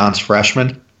St. John's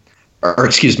freshmen, for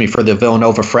the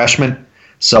Villanova freshmen.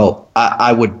 So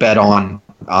I would bet on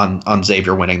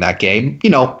Xavier winning that game,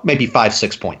 maybe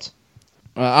 5-6 points.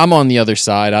 I'm on the other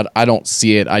side. I don't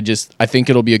see it. I think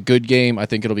it'll be a good game. I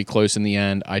think it'll be close in the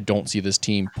end. I don't see this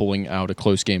team pulling out a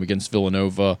close game against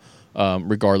Villanova,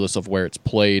 regardless of where it's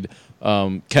played.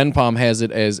 KenPom has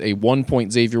it as a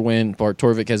 1-point Xavier win. Bart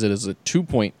Torvik has it as a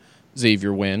 2-point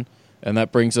Xavier win. And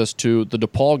that brings us to the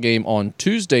DePaul game on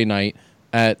Tuesday night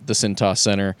at the Cintas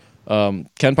Center.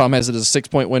 KenPom has it as a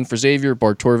 6-point win for Xavier.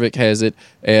 Bart Torvik has it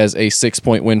as a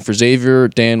 6-point win for Xavier.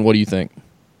 Dan, what do you think?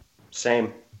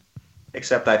 Same,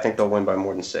 except I think they'll win by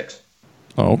more than 6.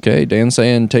 Okay, Dan's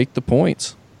saying take the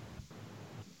points.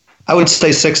 I would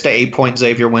say 6 to 8 point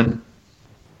Xavier win.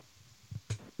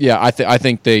 Yeah, I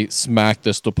think they smacked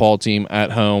this DePaul team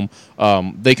at home.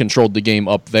 They controlled the game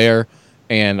up there,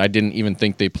 and I didn't even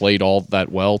think they played all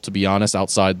that well, to be honest,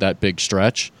 outside that big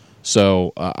stretch.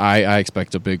 So I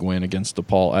expect a big win against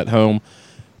DePaul at home.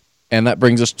 And that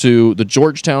brings us to the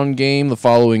Georgetown game the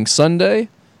following Sunday.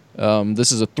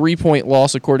 This is a 3-point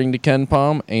loss according to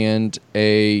KenPom and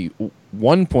a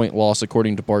 1-point loss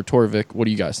according to Bart Torvik. What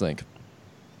do you guys think?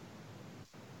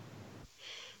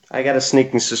 I got a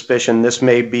sneaking suspicion this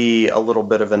may be a little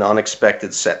bit of an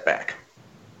unexpected setback.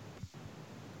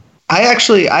 I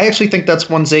actually think that's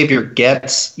one Xavier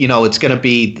gets.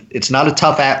 It's not a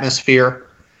tough atmosphere.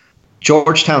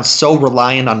 Georgetown's so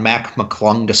reliant on Mac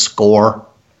McClung to score.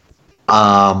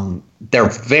 They're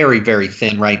very, very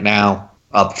thin right now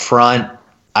up front.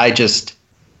 I'm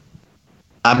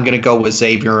going to go with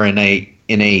Xavier in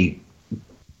a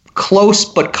close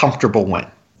but comfortable win.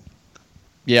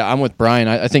 Yeah, I'm with Brian.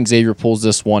 I think Xavier pulls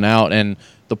this one out, and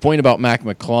the point about Mac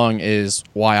McClung is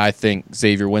why I think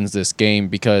Xavier wins this game,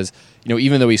 because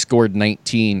even though he scored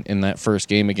 19 in that first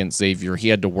game against Xavier, he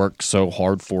had to work so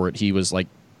hard for it. He was like,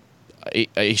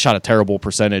 he shot a terrible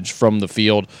percentage from the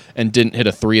field and didn't hit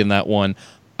a 3 in that one.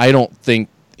 I don't think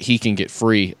he can get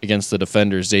free against the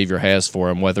defenders Xavier has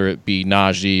for him, whether it be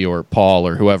Najee or Paul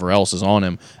or whoever else is on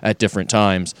him at different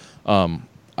times.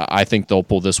 I think they'll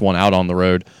pull this one out on the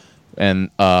road.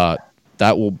 And that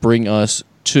will bring us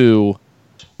to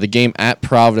the game at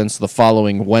Providence the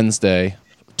following Wednesday.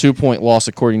 2-point loss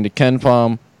according to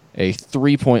KenPom, a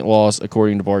 3-point loss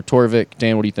according to Bart Torvik.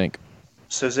 Dan, what do you think?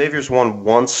 So Xavier's won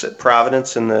once at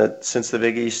Providence since the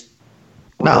Big East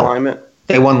alignment?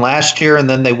 They won last year, and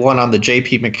then they won on the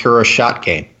J.P. McCura shot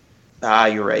game. Ah,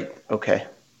 you're right. Okay.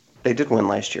 They did win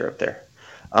last year up there.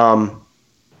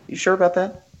 You sure about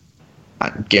that? I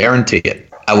guarantee it.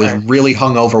 I was really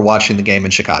hungover watching the game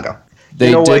in Chicago.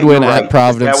 They did win at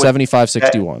Providence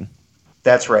 75-61.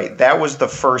 That's right. That was the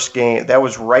first game. That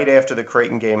was right after the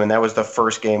Creighton game, and that was the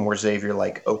first game where Xavier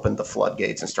opened the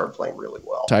floodgates and started playing really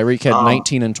well. Tyreek had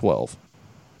 19 and 12.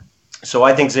 So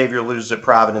I think Xavier loses at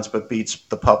Providence, but beats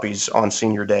the Puppies on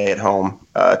Senior Day at home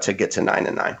to get to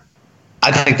 9-9.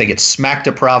 I think they get smacked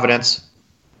at Providence,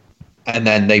 and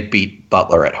then they beat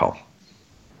Butler at home.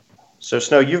 So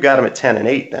Snow, you've got them at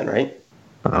 10-8 then, right?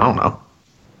 I don't know.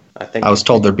 I was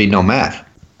told there'd be no math.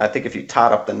 I think if you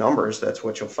tot up the numbers, that's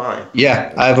what you'll find.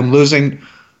 Yeah, I have them losing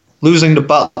to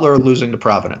Butler, losing to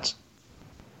Providence.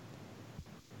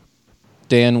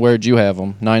 Dan, where'd you have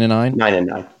them? 9-9?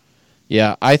 9-9.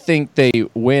 Yeah, I think they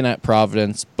win at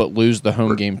Providence, but lose the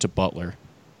home game to Butler.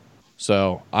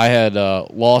 So I had a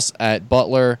loss at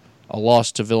Butler, a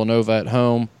loss to Villanova at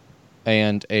home,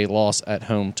 and a loss at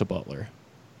home to Butler.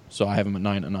 So I have them at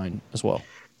 9-9 as well.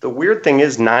 The weird thing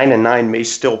is 9-9 may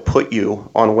still put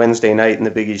you on Wednesday night in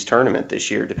the Big East tournament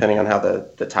this year, depending on how the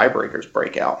tiebreakers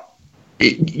break out.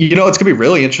 You know, it's going to be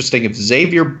really interesting if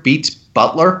Xavier beats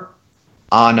Butler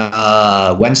on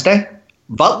Wednesday.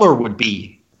 Butler would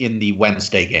be in the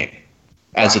Wednesday game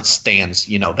as it stands,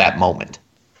 that moment.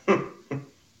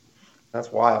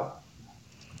 That's wild.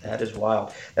 That is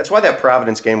wild. That's why that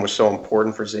Providence game was so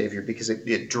important for Xavier, because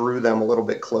it drew them a little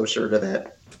bit closer to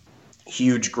that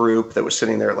huge group that was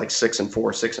sitting there at like 6-4,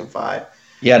 6-5.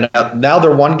 Yeah, now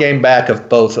they're one game back of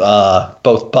both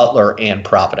Butler and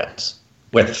Providence,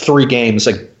 with three games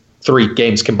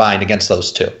combined against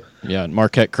those two. Yeah,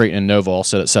 Marquette, Creighton, and Nova all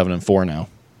sit at 7-4 now.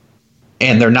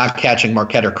 And they're not catching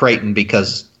Marquette or Creighton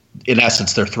because, in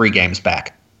essence, they're 3 games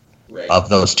back of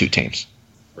those two teams.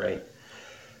 Right.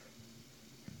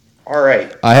 All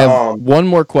right. I have one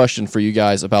more question for you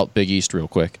guys about Big East real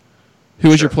quick.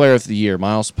 Who is your player of the year,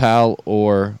 Miles Powell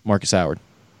or Marcus Howard?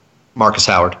 Marcus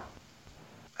Howard.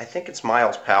 I think it's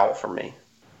Miles Powell for me.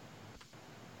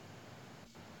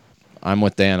 I'm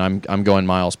with Dan. I'm going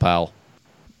Miles Powell.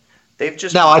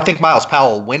 I think Miles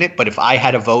Powell will win it, but if I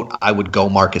had a vote, I would go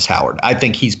Marcus Howard. I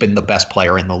think he's been the best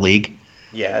player in the league.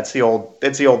 Yeah, it's the old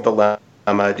dilemma.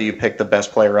 Do you pick the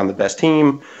best player on the best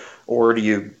team, or do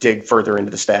you dig further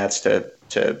into the stats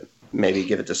to maybe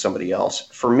give it to somebody else?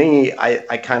 For me,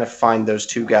 I kind of find those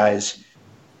two guys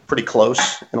pretty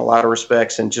close in a lot of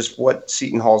respects, and just what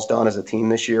Seton Hall's done as a team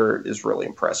this year is really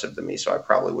impressive to me, so I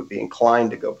probably would be inclined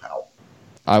to go Powell.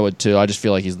 I would too. I just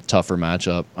feel like he's the tougher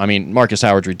matchup. I mean, Marcus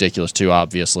Howard's ridiculous too,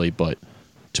 obviously, but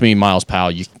to me, Miles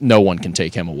Powell, no one can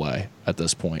take him away at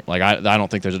this point. Like I don't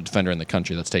think there's a defender in the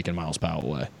country that's taken Miles Powell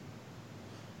away.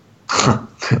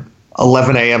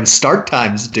 11 a.m. start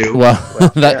times do. Well,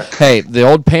 hey, the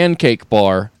old pancake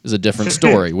bar is a different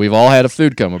story. We've all had a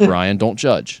food coma, Brian. Don't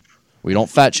judge. We don't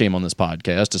fat shame on this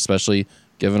podcast, especially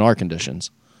given our conditions.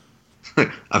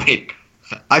 I mean,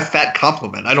 I fat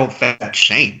compliment. I don't fat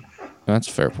shame. That's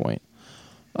a fair point.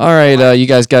 All right, you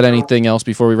guys got anything else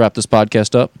before we wrap this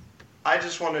podcast up? I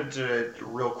just wanted to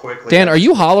real quickly. Dan, are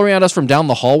you hollering at us from down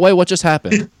the hallway? What just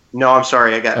happened? No, I'm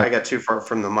sorry. I got too far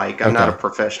from the mic. I'm not a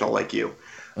professional like you.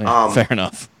 Fair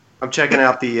enough. I'm checking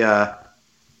out the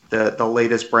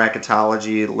latest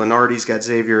bracketology. Lenardi's got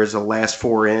Xavier as the last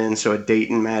 4 in, so a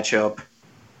Dayton matchup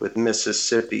with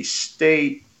Mississippi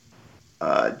State.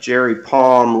 Jerry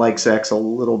Palm likes X a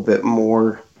little bit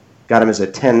more. Got him as a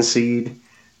 10 seed,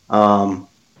 playing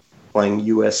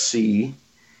USC.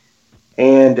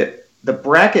 And the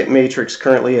bracket matrix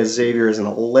currently has Xavier as an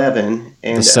 11.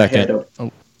 And the second. Ahead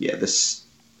of,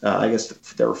 I guess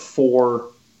there are 4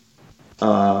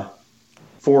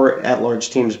 at-large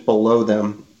teams below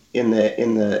them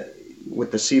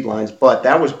with the seed lines. But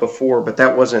that was before, but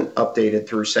that wasn't updated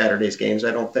through Saturday's games,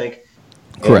 I don't think.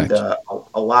 Correct. And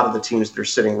a lot of the teams that are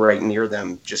sitting right near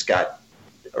them just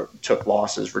took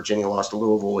losses. Virginia lost to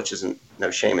Louisville, which isn't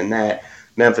no shame in that.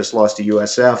 Memphis lost to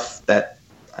USF. That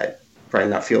I probably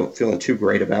not feeling too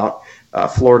great about.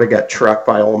 Florida got trucked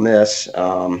by Ole Miss.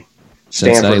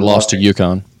 Cincinnati lost to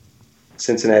UConn.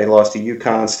 Cincinnati lost to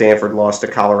UConn. Stanford lost to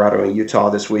Colorado and Utah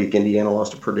this week. Indiana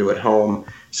lost to Purdue at home.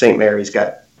 St. Mary's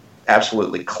got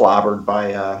absolutely clobbered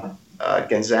by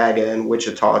Gonzaga, and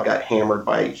Wichita got hammered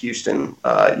by Houston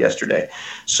yesterday.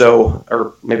 So,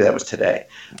 or maybe that was today.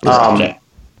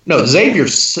 No,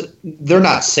 Xavier's, they're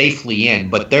not safely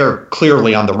in, but they're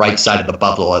clearly on the right side of the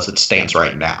bubble as it stands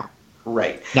right now.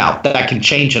 Right. Now, that can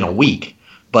change in a week,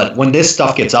 but when this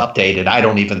stuff gets updated, I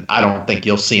don't think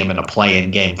you'll see them in a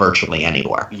play-in game virtually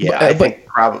anywhere. Yeah, I think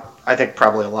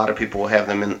probably a lot of people will have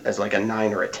them in as like a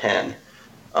 9 or a 10.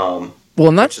 Well,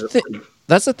 and that's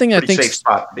the thing I think safe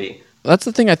spot to be. That's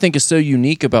the thing I think is so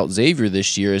unique about Xavier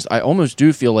this year is I almost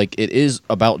do feel like it is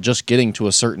about just getting to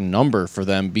a certain number for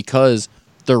them because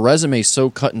their resume is so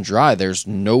cut and dry. There's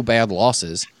no bad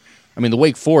losses. I mean, the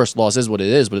Wake Forest loss is what it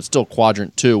is, but it's still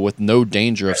quadrant 2 with no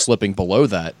danger of slipping below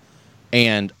that.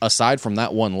 And aside from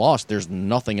that one loss, there's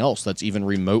nothing else that's even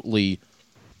remotely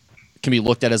can be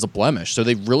looked at as a blemish. So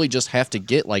they really just have to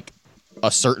get like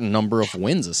a certain number of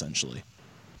wins, essentially.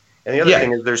 And the other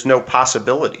thing is there's no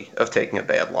possibility of taking a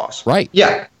bad loss. Right.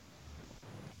 Yeah.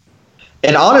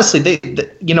 And honestly, they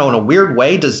in a weird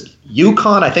way, does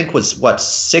UConn, I think, was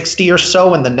 60 or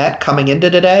so in the net coming into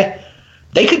today?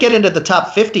 They could get into the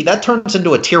top 50. That turns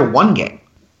into a tier 1 game.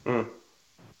 Mm.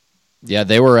 Yeah,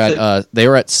 they were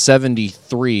at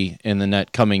 73 in the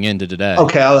net coming into today.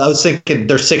 Okay, I was thinking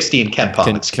they're 60 in Ken Palm.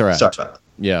 Correct. Sorry about that.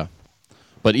 Yeah,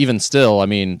 but even still, I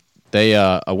mean, they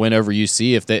a win over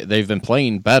UC. If they've been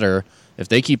playing better, if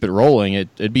they keep it rolling,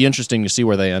 it'd be interesting to see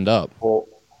where they end up. Well,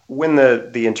 when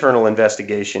the internal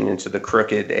investigation into the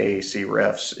crooked AAC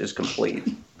refs is complete,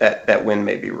 that win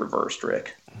may be reversed,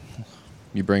 Rick.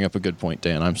 You bring up a good point,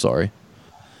 Dan. I'm sorry.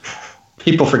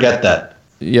 People forget that.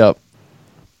 Yep.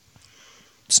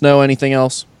 Snow, anything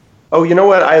else? Oh, you know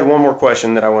what? I had one more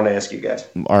question that I want to ask you guys.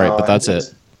 All right, but that's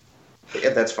it. Yeah,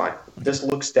 that's fine. This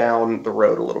looks down the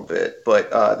road a little bit, but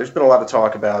there's been a lot of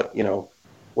talk about,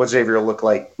 what Xavier will look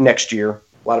like next year.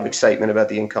 A lot of excitement about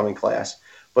the incoming class.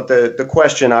 But the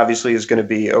question obviously is going to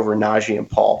be over Najee and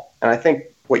Paul. And I think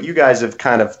what you guys have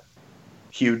kind of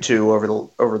hewed to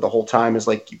over the whole time is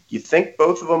like you think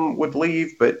both of them would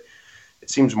leave, but it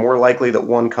seems more likely that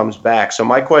one comes back. So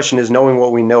my question is, knowing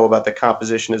what we know about the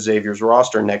composition of Xavier's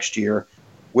roster next year,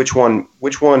 which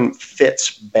one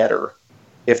fits better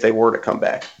if they were to come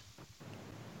back?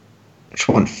 Which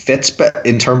one fits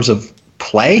in terms of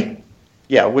play?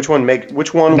 Yeah, which one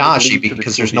Najee,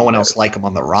 because there's no one else like him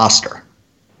on the roster.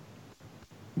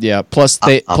 Yeah, plus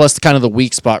kind of the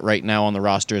weak spot right now on the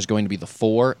roster is going to be the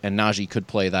 4, and Najee could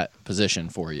play that position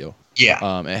for you.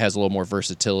 Yeah. It has a little more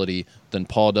versatility than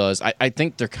Paul does. I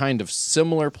think they're kind of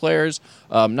similar players.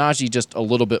 Najee just a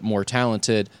little bit more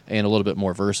talented and a little bit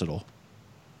more versatile.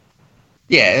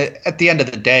 Yeah, at the end of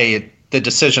the day, the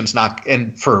decision's not,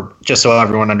 and for just so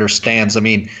everyone understands, I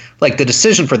mean, like the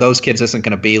decision for those kids isn't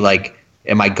going to be like,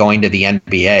 am I going to the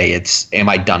NBA? It's, am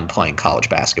I done playing college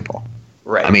basketball?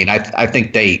 Right. I mean, I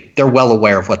think they're well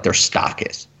aware of what their stock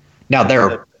is. Now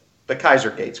the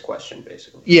Kaiser Gates question,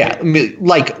 basically. Yeah, I mean,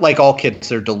 like all kids,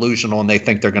 they're delusional and they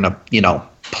think they're going to,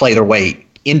 play their way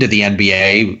into the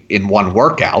NBA in one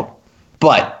workout.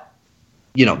 But,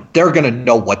 they're going to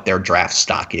know what their draft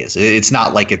stock is. It's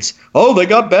not like it's, they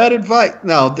got bad advice.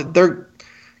 No, they're,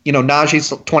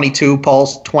 Najee's 22,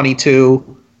 Paul's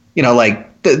 22.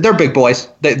 They're big boys.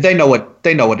 They know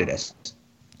what it is.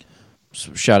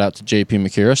 Shout out to JP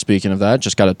McKira. Speaking of that,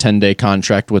 just got a 10-day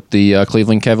contract with the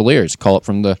Cleveland Cavaliers. Call up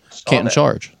from the Canton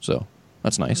Charge. So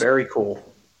that's nice. Very cool.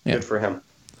 Yeah. Good for him.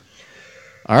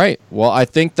 All right. Well, I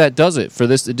think that does it for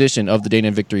this edition of the Dana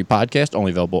and Victory podcast,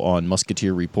 only available on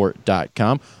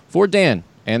musketeerreport.com. For Dan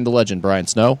and the legend, Brian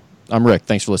Snow, I'm Rick.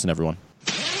 Thanks for listening, everyone.